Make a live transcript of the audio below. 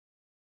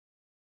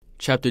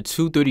Chapter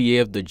 238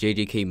 of the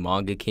JJK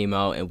manga came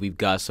out and we've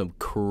got some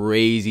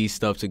crazy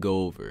stuff to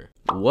go over.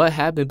 What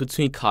happened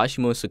between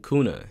Kashimo and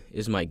Sukuna?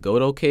 Is my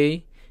goat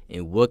okay?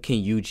 And what can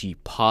Yuji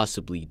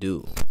possibly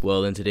do?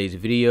 Well, in today's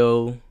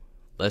video,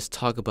 let's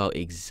talk about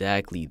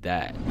exactly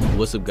that.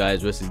 What's up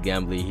guys, Restless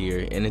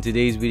here, and in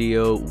today's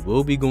video,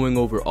 we'll be going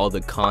over all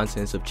the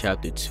contents of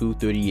chapter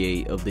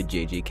 238 of the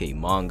JJK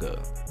manga.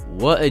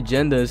 What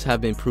agendas have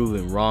been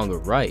proven wrong or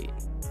right?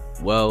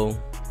 Well,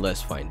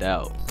 let's find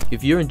out.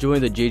 If you're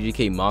enjoying the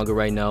JJK manga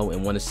right now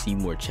and want to see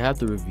more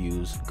chapter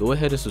reviews, go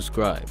ahead and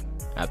subscribe.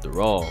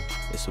 After all,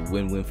 it's a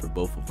win-win for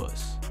both of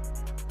us.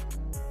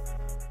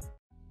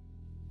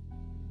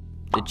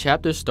 The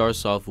chapter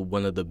starts off with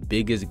one of the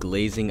biggest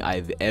glazing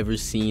I've ever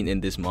seen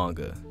in this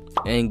manga.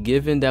 And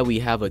given that we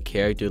have a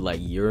character like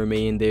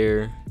Yuta in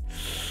there,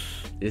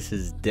 this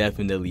is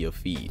definitely a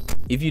feat.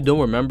 If you don't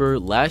remember,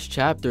 last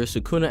chapter,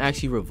 Sukuna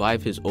actually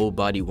revived his old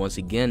body once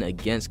again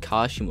against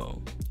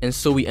Kashimo. And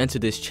so we enter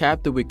this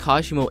chapter with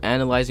Kashimo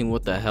analyzing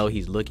what the hell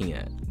he's looking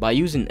at. By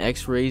using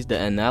x-rays,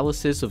 the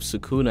analysis of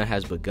Sukuna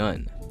has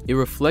begun. It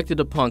reflected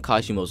upon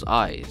Kashimo's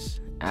eyes.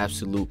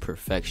 Absolute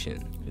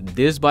perfection.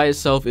 This by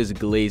itself is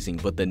glazing,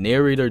 but the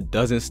narrator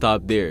doesn't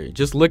stop there.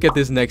 Just look at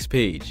this next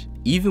page.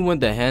 Even when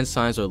the hand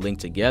signs are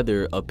linked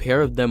together, a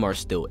pair of them are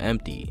still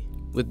empty.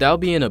 Without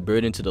being a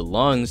burden to the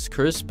lungs,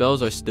 cursed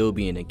spells are still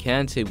being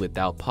incanted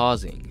without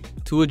pausing.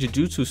 To a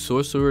jujutsu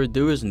sorcerer,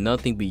 there is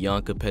nothing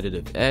beyond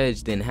competitive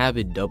edge than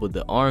having double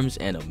the arms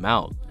and a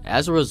mouth.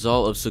 As a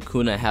result of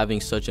Sukuna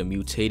having such a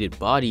mutated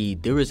body,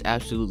 there is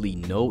absolutely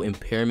no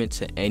impairment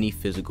to any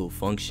physical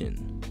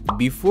function.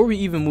 Before we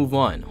even move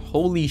on,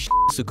 holy shit,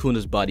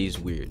 Sukuna's body is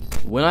weird.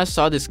 When I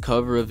saw this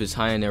cover of his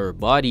Hayanara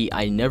body,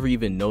 I never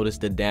even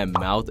noticed the damn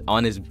mouth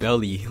on his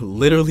belly,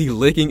 literally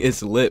licking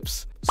its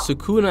lips.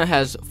 Sukuna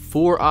has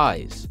 4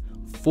 eyes,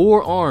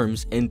 4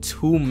 arms, and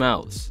 2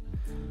 mouths.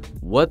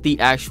 What the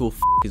actual f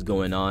is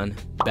going on?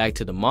 Back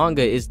to the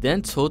manga, is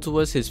then told to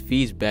us his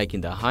feats back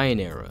in the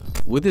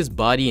Hayanara. With his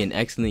body and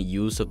excellent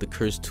use of the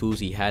cursed tools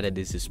he had at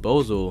his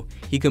disposal,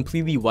 he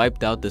completely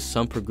wiped out the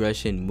sun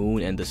progression,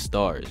 moon, and the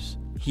stars.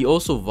 He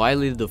also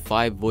violated the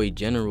 5 void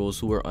generals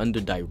who were under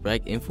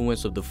direct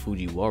influence of the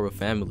Fujiwara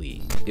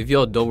family. If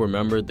y'all don't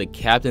remember, the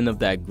captain of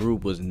that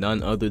group was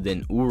none other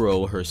than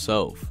Uro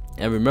herself.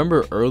 And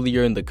remember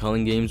earlier in the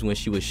Culling games when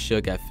she was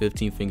shook at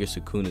 15 Finger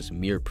Sukuna's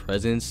mere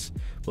presence?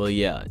 Well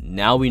yeah,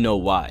 now we know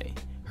why.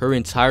 Her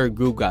entire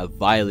group got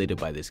violated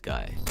by this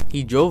guy.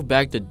 He drove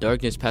back the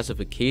Darkness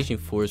Pacification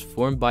Force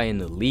formed by an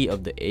elite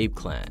of the Ape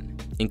clan,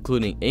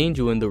 including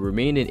Angel and the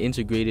remaining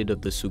integrated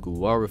of the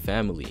Sugawara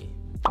family.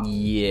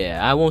 Yeah,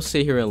 I won't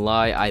sit here and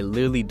lie, I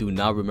literally do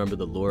not remember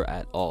the lore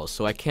at all,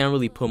 so I can't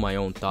really put my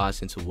own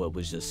thoughts into what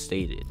was just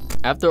stated.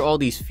 After all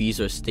these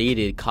feats are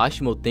stated,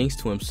 Kashimo thinks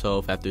to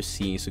himself after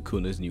seeing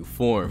Sukuna's new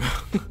form.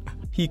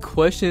 He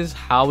questions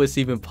how it's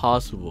even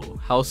possible,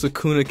 how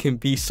Sukuna can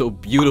be so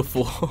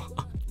beautiful.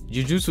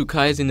 Jujutsu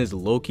Kaisen is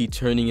low-key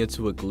turning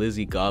into a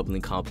glizzy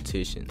goblin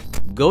competition.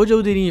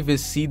 Gojo didn't even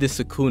see the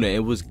Sukuna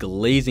and was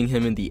glazing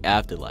him in the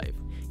afterlife.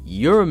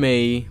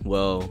 Yuta,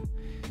 well,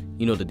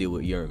 you know the deal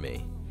with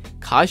Yuta.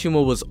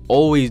 Kashimo was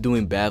always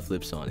doing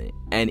backflips on it,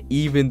 and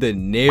even the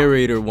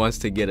narrator wants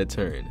to get a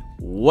turn.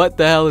 What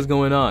the hell is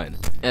going on?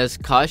 As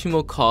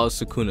Kashimo calls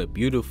Sukuna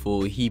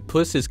beautiful, he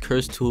puts his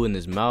cursed tool in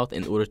his mouth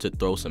in order to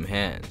throw some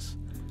hands.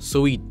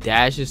 So he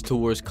dashes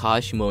towards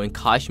Kashimo and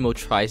Kashimo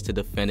tries to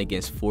defend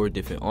against 4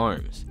 different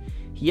arms.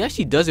 He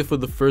actually does it for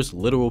the first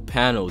literal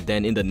panel,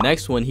 then in the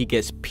next one he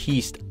gets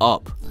pieced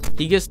up.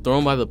 He gets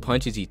thrown by the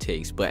punches he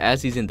takes, but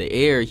as he's in the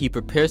air, he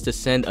prepares to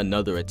send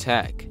another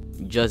attack.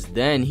 Just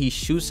then, he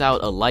shoots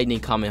out a lightning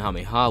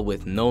Kamehameha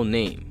with no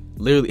name.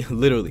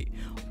 Literally.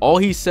 All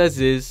he says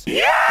is,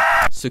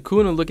 yeah!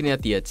 Sukuna, looking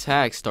at the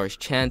attack, starts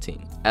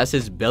chanting. As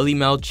his belly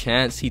mouth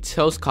chants, he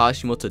tells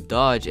Kashimo to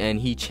dodge and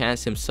he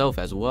chants himself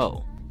as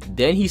well.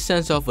 Then he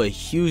sends off a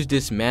huge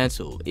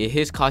dismantle. It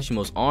hits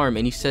Kashimo's arm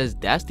and he says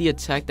that's the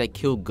attack that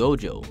killed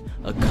Gojo,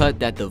 a cut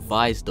that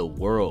divides the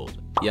world.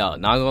 Yeah,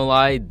 not gonna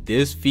lie,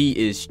 this feat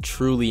is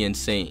truly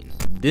insane.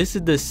 This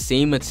is the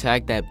same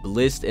attack that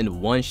blitzed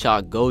and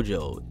one-shot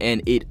Gojo,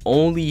 and it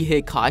only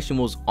hit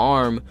Kashimo's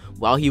arm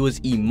while he was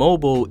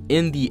immobile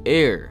in the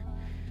air.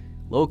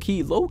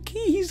 Low-key,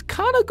 he's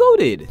kinda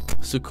goated.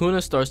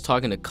 Sukuna starts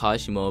talking to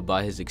Kashimo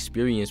about his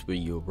experience with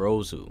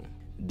Yorozu.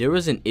 There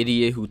was an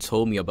idiot who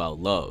told me about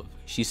love.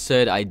 She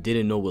said I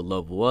didn't know what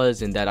love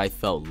was and that I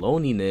felt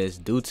loneliness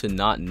due to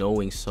not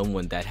knowing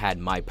someone that had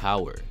my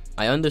power.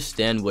 I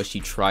understand what she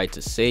tried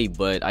to say,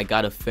 but I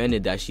got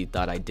offended that she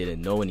thought I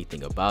didn't know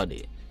anything about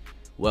it.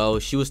 Well,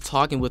 she was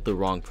talking with the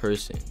wrong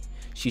person.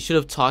 She should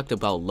have talked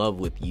about love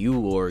with you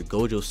or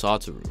Gojo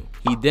Satoru.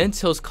 He then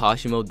tells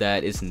Kashimo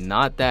that it's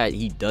not that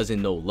he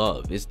doesn't know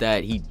love, it's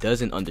that he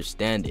doesn't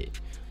understand it.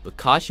 But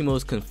Kashimo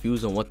is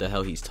confused on what the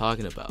hell he's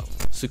talking about.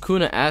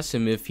 Sukuna asks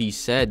him if he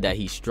said that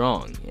he's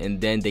strong, and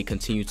then they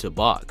continue to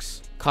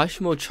box.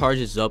 Kashimo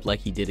charges up like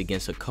he did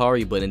against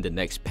Hakari, but in the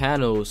next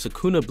panel,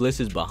 Sukuna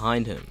blisses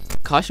behind him.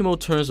 Kashimo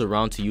turns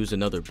around to use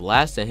another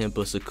blast at him,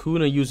 but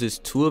Sukuna uses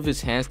 2 of his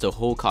hands to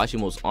hold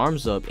Kashimo's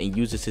arms up and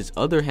uses his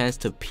other hands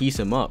to piece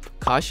him up.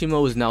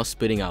 Kashimo is now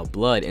spitting out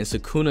blood and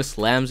Sukuna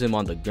slams him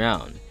on the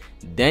ground.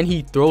 Then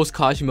he throws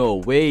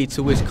Kashimo away,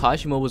 to which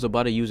Kashimo was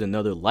about to use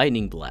another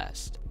lightning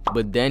blast.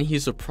 But then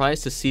he's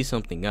surprised to see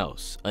something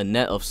else, a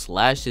net of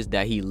slashes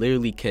that he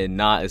literally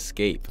cannot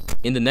escape.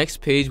 In the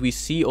next page, we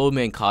see old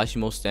man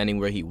Kashimo standing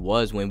where he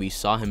was when we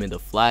saw him in the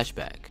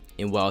flashback.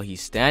 And while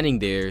he's standing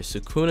there,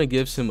 Sukuna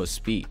gives him a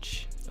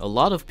speech. A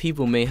lot of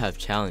people may have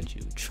challenged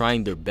you,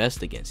 trying their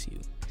best against you,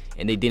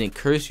 and they didn't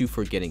curse you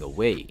for getting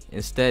away.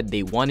 Instead,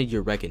 they wanted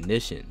your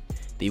recognition.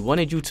 They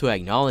wanted you to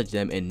acknowledge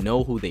them and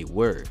know who they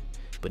were.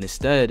 But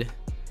instead,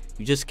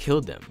 you just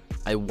killed them.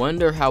 I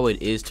wonder how it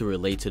is to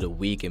relate to the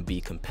weak and be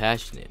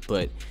compassionate,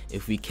 but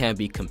if we can't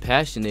be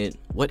compassionate,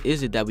 what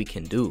is it that we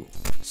can do?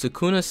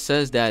 Sukuna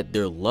says that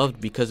they're loved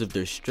because of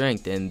their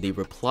strength and they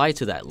reply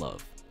to that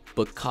love.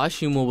 But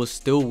Kashimo was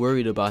still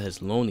worried about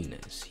his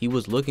loneliness. He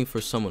was looking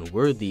for someone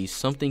worthy,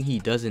 something he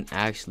doesn't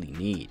actually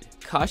need.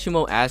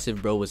 Kashimo asked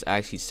if bro was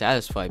actually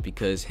satisfied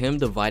because him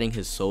dividing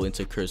his soul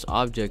into cursed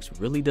objects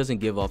really doesn't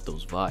give off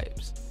those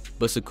vibes.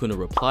 But Sukuna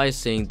replies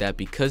saying that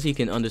because he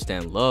can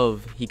understand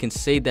love, he can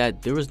say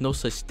that there is no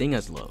such thing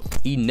as love.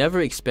 He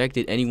never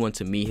expected anyone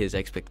to meet his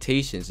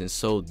expectations, and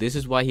so this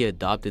is why he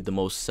adopted the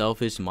most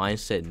selfish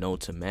mindset known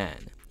to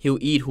man. He'll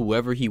eat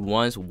whoever he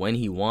wants when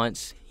he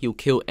wants, he'll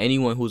kill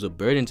anyone who's a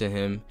burden to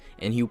him,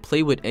 and he'll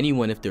play with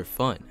anyone if they're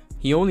fun.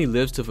 He only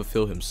lives to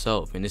fulfill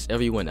himself, and it's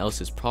everyone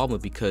else's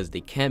problem because they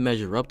can't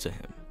measure up to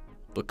him.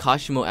 But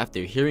Kashimo,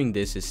 after hearing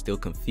this, is still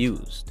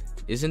confused.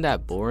 Isn't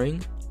that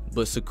boring?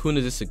 But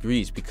Sukuna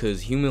disagrees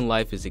because human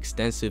life is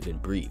extensive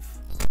and brief.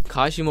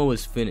 Kashimo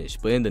is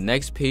finished, but in the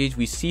next page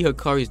we see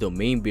Hakari's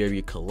domain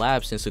barrier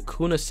collapse and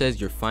Sukuna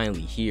says you're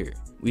finally here.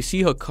 We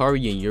see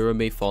Hakari and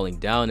Yurume falling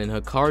down and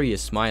Hakari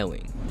is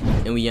smiling.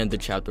 And we end the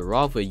chapter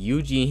off with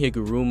Yuji and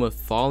Higuruma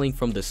falling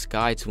from the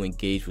sky to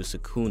engage with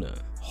Sukuna.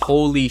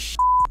 Holy sh**,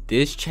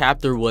 this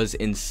chapter was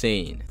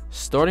insane.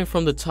 Starting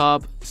from the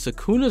top,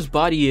 Sukuna's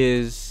body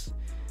is...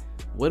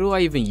 what do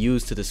I even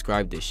use to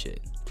describe this shit?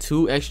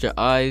 2 extra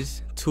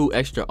eyes, 2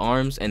 extra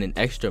arms, and an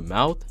extra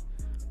mouth?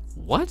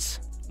 What?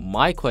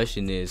 My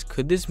question is,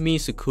 could this mean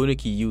Sukuna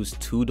can use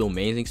 2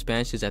 domain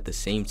expansions at the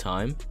same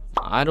time?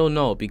 I don't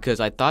know, because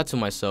I thought to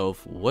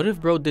myself, what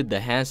if bro did the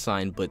hand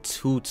sign but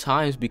 2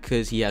 times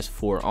because he has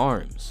 4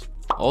 arms?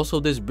 Also,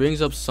 this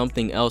brings up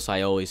something else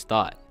I always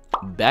thought.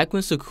 Back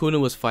when Sukuna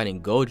was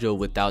fighting Gojo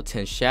without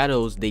 10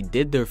 shadows, they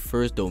did their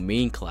first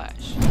domain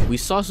clash. We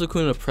saw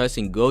Sukuna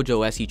pressing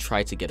Gojo as he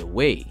tried to get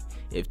away.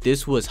 If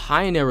this was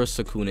high era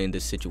Sukuna in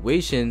this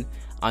situation,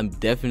 I'm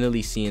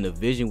definitely seeing a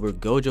vision where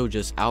Gojo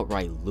just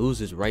outright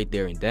loses right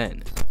there and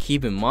then.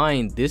 Keep in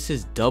mind, this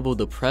is double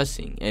the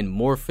pressing and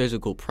more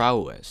physical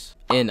prowess.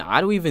 And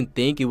I don't even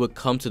think it would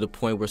come to the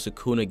point where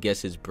Sukuna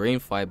gets his brain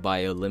fried by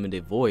a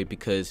limited void,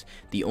 because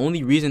the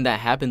only reason that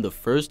happened the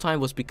first time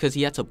was because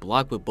he had to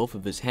block with both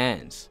of his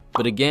hands.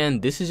 But again,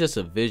 this is just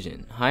a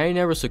vision. Higher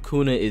era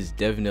Sukuna is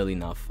definitely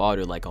not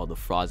fodder like all the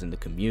frauds in the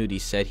community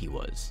said he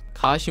was.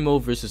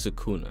 Kashimo versus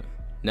Sukuna.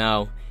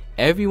 Now,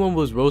 everyone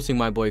was roasting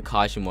my boy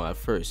Kashimo at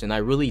first, and I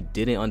really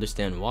didn't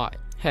understand why.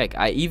 Heck,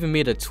 I even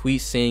made a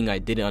tweet saying I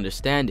didn't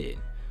understand it.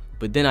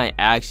 But then I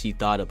actually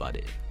thought about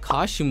it.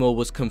 Kashimo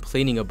was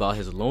complaining about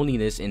his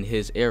loneliness in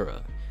his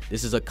era.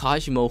 This is a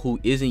Kashimo who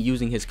isn't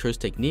using his curse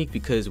technique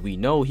because we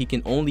know he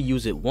can only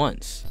use it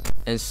once.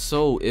 And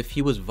so, if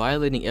he was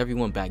violating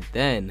everyone back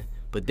then,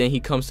 but then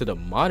he comes to the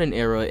modern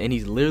era and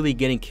he's literally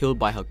getting killed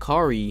by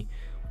Hakari,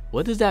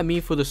 what does that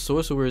mean for the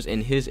sorcerers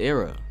in his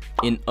era?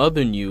 In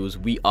other news,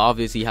 we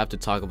obviously have to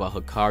talk about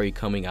Hakari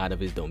coming out of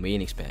his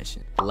domain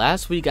expansion.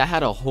 Last week I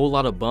had a whole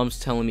lot of bums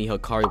telling me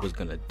Hakari was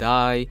gonna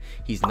die,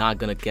 he's not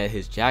gonna get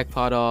his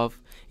jackpot off,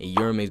 and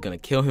Yurume's gonna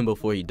kill him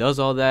before he does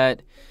all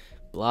that,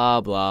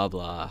 blah blah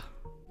blah.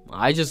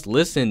 I just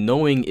listened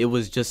knowing it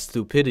was just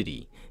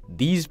stupidity.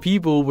 These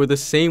people were the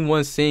same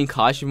ones saying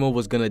Kashimo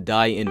was gonna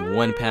die in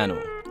one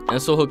panel.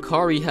 And so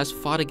Hakari has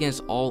fought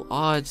against all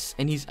odds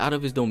and he's out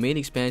of his domain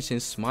expansion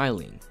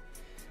smiling.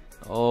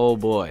 Oh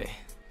boy.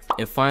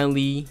 And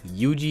finally,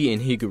 Yuji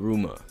and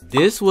Higuruma.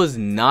 This was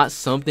not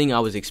something I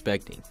was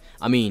expecting.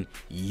 I mean,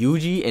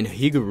 Yuji and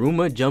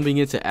Higuruma jumping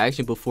into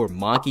action before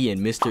Maki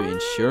and Mr.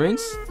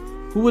 Insurance?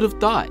 Who would have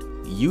thought?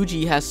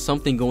 Yuji has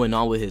something going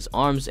on with his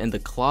arms and the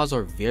claws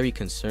are very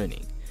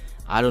concerning.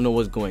 I don't know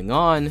what's going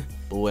on,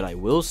 but what I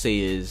will say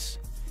is,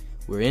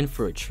 we're in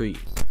for a treat.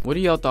 What are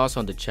y'all thoughts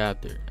on the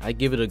chapter? I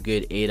give it a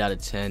good 8 out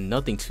of 10,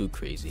 nothing too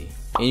crazy.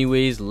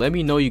 Anyways, let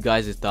me know you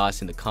guys'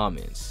 thoughts in the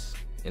comments,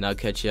 and I'll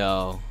catch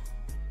y'all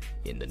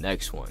in the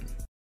next one.